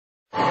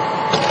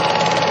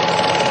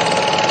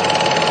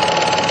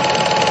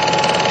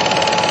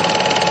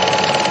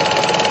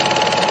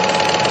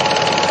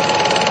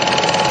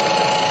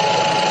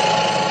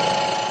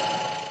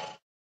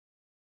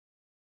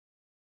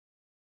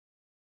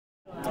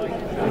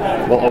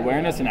Well,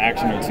 awareness and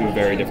action are two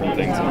very different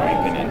things in my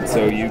opinion.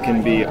 So you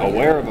can be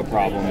aware of a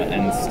problem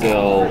and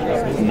still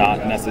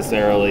not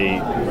necessarily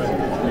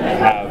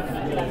have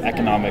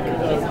economic,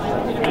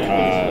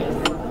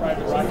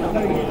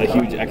 a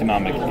huge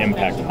economic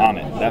impact on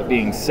it. That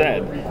being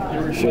said,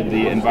 should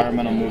the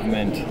environmental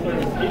movement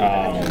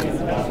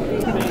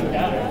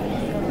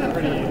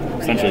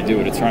essentially do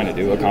what it's trying to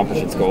do, accomplish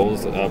its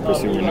goals,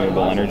 pursue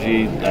renewable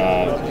energy,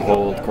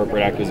 hold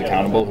corporate actors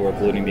accountable who are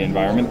polluting the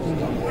environment,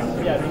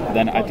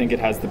 then I think it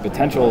has the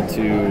potential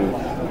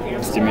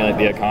to stimulate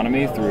the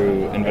economy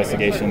through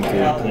investigation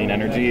through clean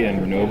energy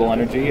and renewable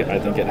energy. I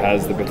think it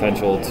has the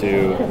potential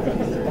to,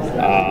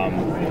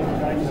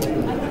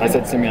 I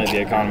said stimulate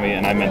the economy,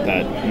 and I meant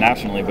that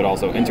nationally, but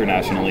also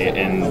internationally,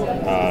 in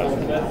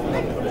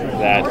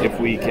that if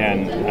we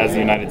can, as the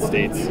United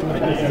States,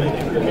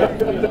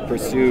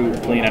 pursue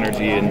clean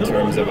energy in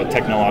terms of a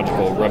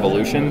technological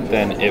revolution,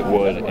 then it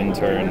would in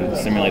turn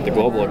stimulate the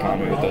global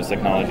economy with those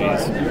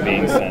technologies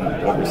being sent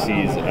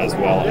overseas as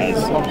well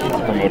as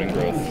promoting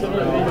growth.